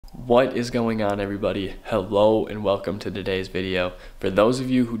What is going on, everybody? Hello and welcome to today's video. For those of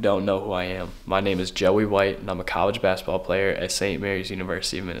you who don't know who I am, my name is Joey White and I'm a college basketball player at St. Mary's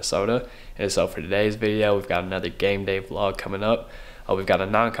University of Minnesota. And so for today's video, we've got another game day vlog coming up. We've got a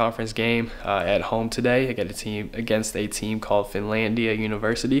non-conference game at home today against a team called Finlandia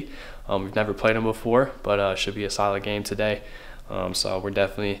University. We've never played them before, but should be a solid game today. So we're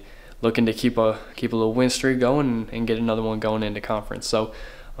definitely looking to keep a little win streak going and get another one going into conference. So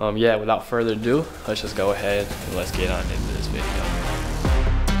yeah, without further ado, let's just go ahead and let's get on into this video.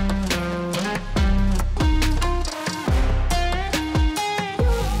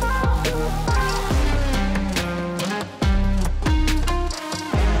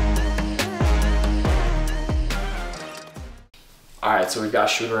 Alright, so we've got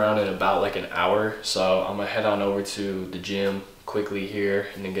shoot around in about like an hour, so I'm gonna head on over to the gym quickly here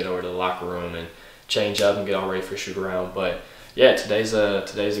and then get over to the locker room and change up and get all ready for shoot around. But yeah, today's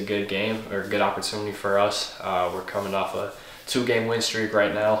a good game, or a good opportunity for us. We're coming off a 2-game win streak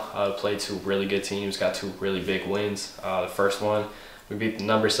right now. Played 2 really good teams, got 2 really big wins. The first one, we beat the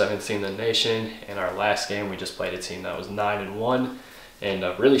number 7 team in the nation. In our last game, we just played a team that was 9-1 and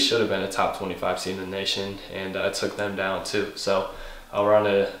really should have been a top 25 team in the nation, and took them down too. So we're on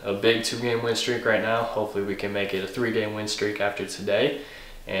a big 2-game win streak right now. Hopefully we can make it a 3-game win streak after today.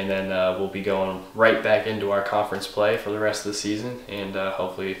 And then we'll be going right back into our conference play for the rest of the season, and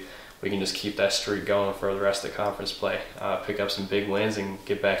hopefully we can just keep that streak going for the rest of the conference play, pick up some big wins and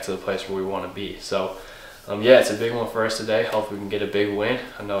get back to the place where we want to be. So yeah, it's a big one for us today. Hopefully we can get a big win.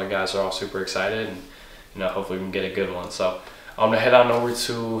 I know the guys are all super excited, and hopefully we can get a good one. So I'm gonna head on over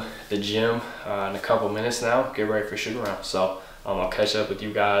to the gym in a couple minutes now, get ready for shoot around. So I'll catch up with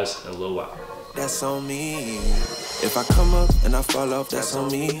you guys in a little while. That's on me. If I come up and I fall off, that's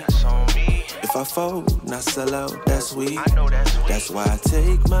on me. If I fold and I sell out, that's weak. That's why I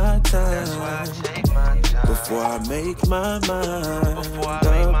take my time before I make my mind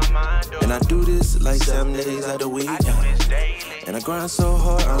up. And I do this like 7 days out of the week. And I grind so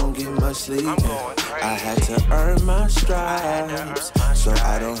hard, I don't get much sleep. I had to earn my stripes, so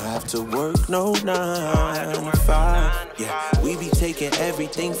I don't have to work no 9 to 5. Yeah, we be taking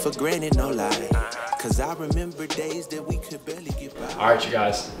everything for granted, no lie. Cause I remember days that we could barely get by. All right, you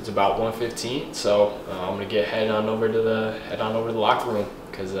guys, it's about 1:15, so I'm gonna head on over to the locker room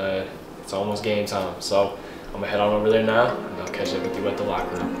because it's almost game time. So I'm gonna head on over there now, and I'll catch up with you at the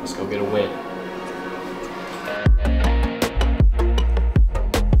locker room. Let's go get a win.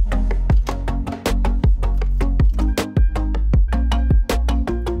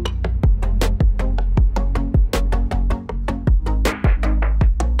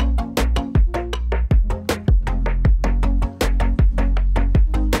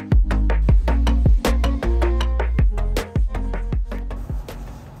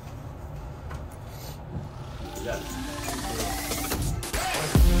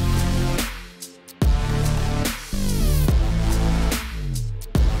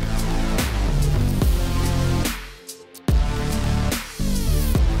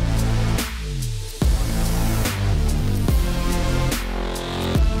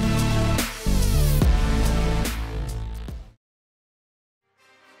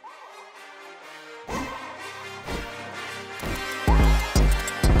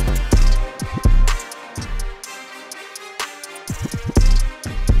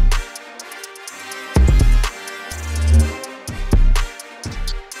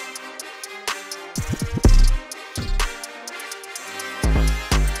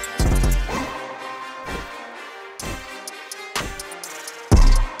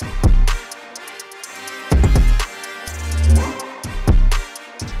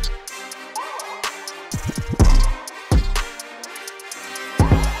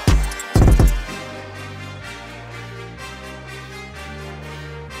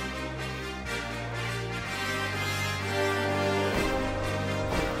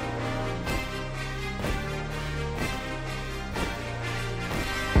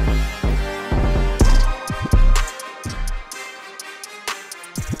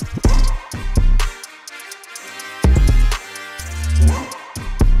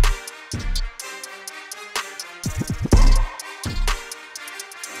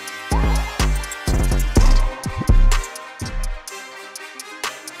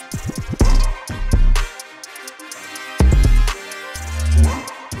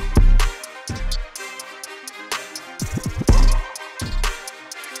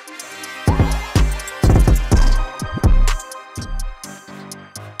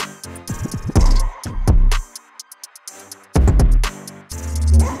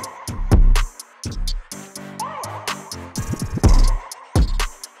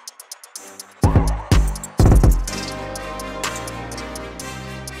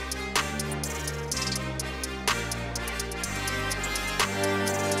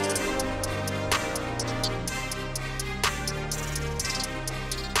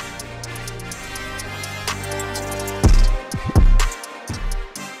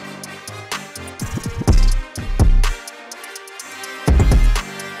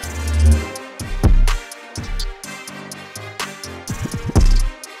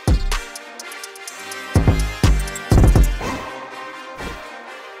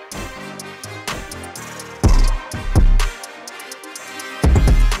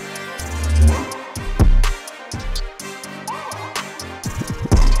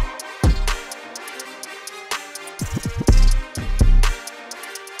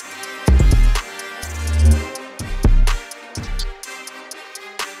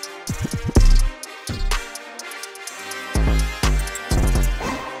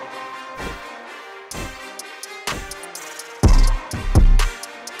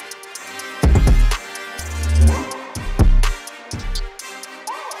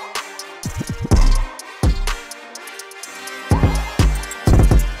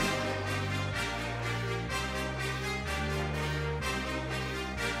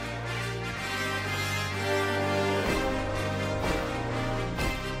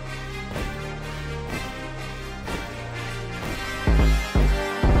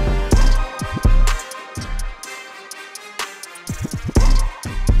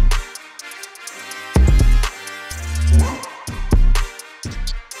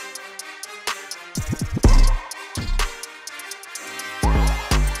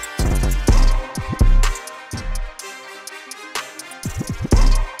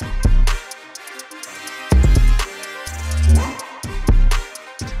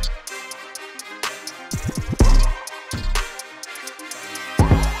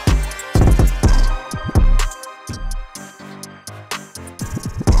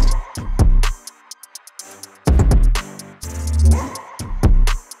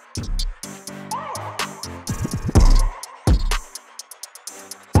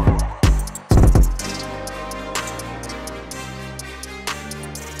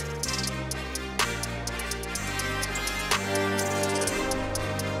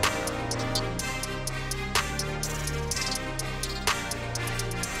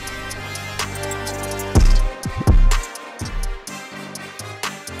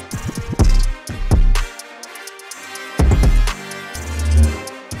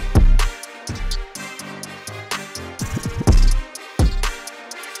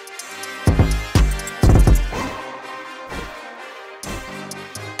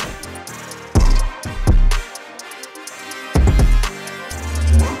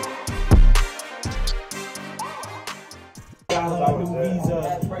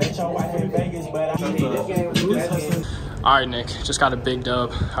 All right, Nick, just got a big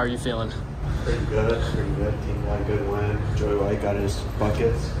dub. How are you feeling? Pretty good. Team won, good win. Joey White got his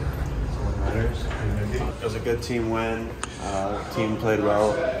buckets. That's what matters. It was a good team win. Team played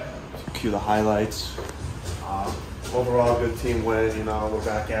well. Cue the highlights. Overall, good team win. You know, we're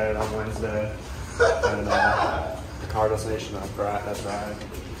back at it on Wednesday. And the Cardinals Nation, that's right.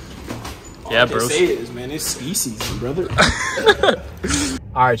 Yeah, bro. Say it is, man. It's ski season, brother.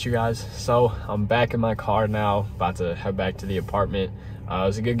 All right, you guys. So I'm back in my car now, about to head back to the apartment. It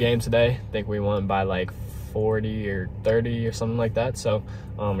was a good game today. I think we won by like 40 or 30 or something like that. So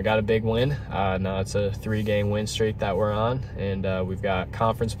we got a big win. Now it's a 3-game win streak that we're on, and we've got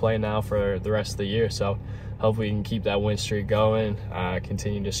conference play now for the rest of the year. So hopefully we can keep that win streak going,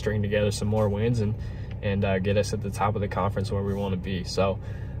 continue to string together some more wins, and get us at the top of the conference where we want to be. So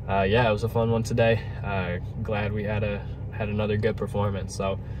yeah, it was a fun one today. Glad we had another good performance.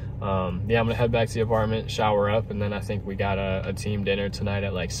 So yeah, I'm gonna head back to the apartment, shower up, and then I think we got a team dinner tonight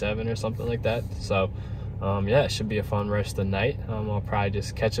at like 7 or something like that. So yeah, it should be a fun rest of the night. I'll probably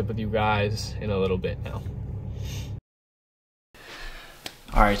just catch up with you guys in a little bit now.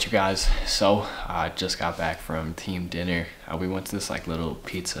 All right, you guys, so I just got back from team dinner. We went to this like little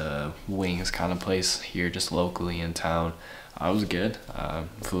pizza wings kind of place here just locally in town. It was good.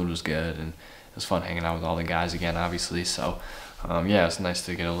 Food was good, and it was fun hanging out with all the guys again, obviously. So yeah, it's nice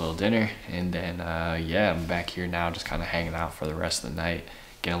to get a little dinner, and then yeah, I'm back here now just kind of hanging out for the rest of the night,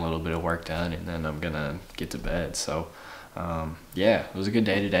 getting a little bit of work done, and then I'm gonna get to bed. So yeah, it was a good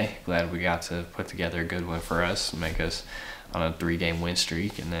day today. Glad we got to put together a good win for us, make us on a 3-game win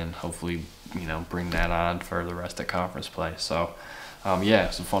streak, and then hopefully, you know, bring that on for the rest of conference play. So yeah,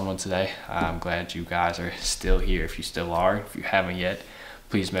 it's a fun one today. I'm glad you guys are still here. If you still are, if you haven't yet,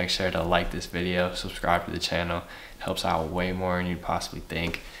 please make sure to like this video, subscribe to the channel. It helps out way more than you'd possibly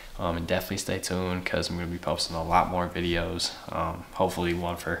think. And definitely stay tuned, because I'm going to be posting a lot more videos. Hopefully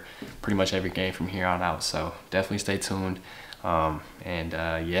one for pretty much every game from here on out. So definitely stay tuned.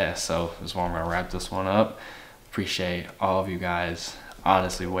 Yeah, so this is where I'm going to wrap this one up. Appreciate all of you guys,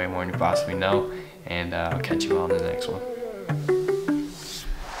 honestly, way more than you possibly know. And I'll catch you on the next one.